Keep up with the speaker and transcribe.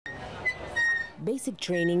Basic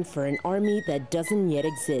training for an army that doesn't yet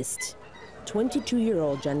exist.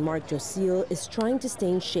 22-year-old Jean-Marc Jossil is trying to stay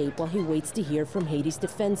in shape while he waits to hear from Haiti's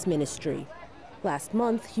defense ministry. Last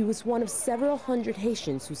month, he was one of several hundred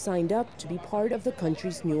Haitians who signed up to be part of the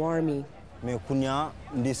country's new army. I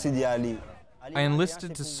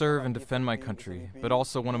enlisted to serve and defend my country, but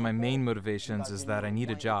also one of my main motivations is that I need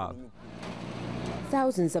a job.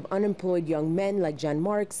 Thousands of unemployed young men like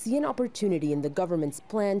Jean-Marc see an opportunity in the government's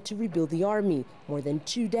plan to rebuild the army more than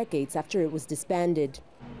 2 decades after it was disbanded.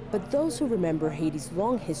 But those who remember Haiti's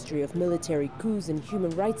long history of military coups and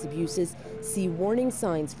human rights abuses see warning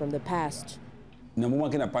signs from the past.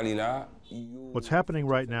 What's happening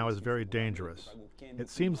right now is very dangerous. It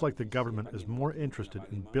seems like the government is more interested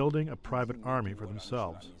in building a private army for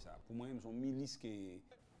themselves.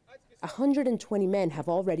 120 men have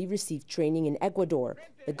already received training in Ecuador.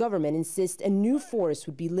 The government insists a new force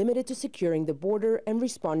would be limited to securing the border and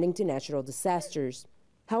responding to natural disasters.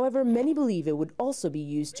 However, many believe it would also be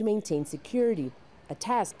used to maintain security, a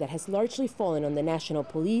task that has largely fallen on the national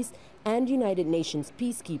police and United Nations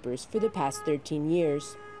peacekeepers for the past 13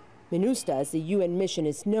 years. MINUSTA, as the UN mission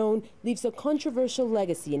is known, leaves a controversial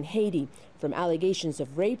legacy in Haiti, from allegations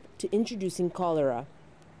of rape to introducing cholera.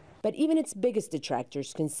 But even its biggest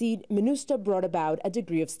detractors concede MINUSTA brought about a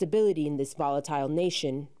degree of stability in this volatile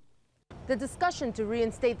nation. The discussion to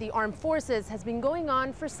reinstate the armed forces has been going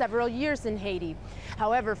on for several years in Haiti.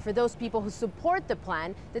 However, for those people who support the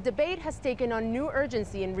plan, the debate has taken on new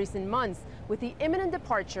urgency in recent months, with the imminent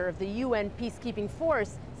departure of the UN peacekeeping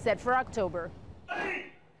force set for October.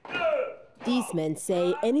 These men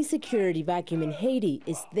say any security vacuum in Haiti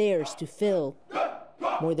is theirs to fill.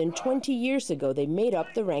 More than 20 years ago, they made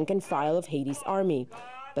up the rank and file of Haiti's army.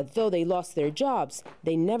 But though they lost their jobs,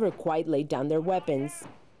 they never quite laid down their weapons.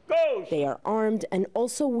 They are armed and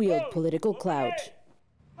also wield political clout.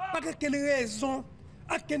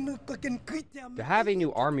 To have a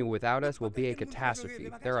new army without us will be a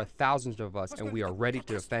catastrophe. There are thousands of us, and we are ready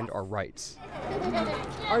to defend our rights.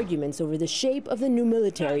 Arguments over the shape of the new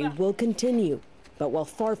military will continue. But while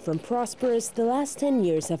far from prosperous, the last 10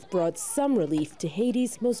 years have brought some relief to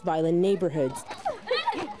Haiti's most violent neighborhoods.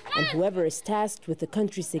 And whoever is tasked with the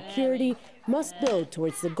country's security must build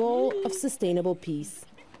towards the goal of sustainable peace.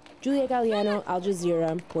 Galiano, Al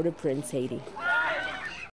Jazeera, Port-au-Prince, Haiti.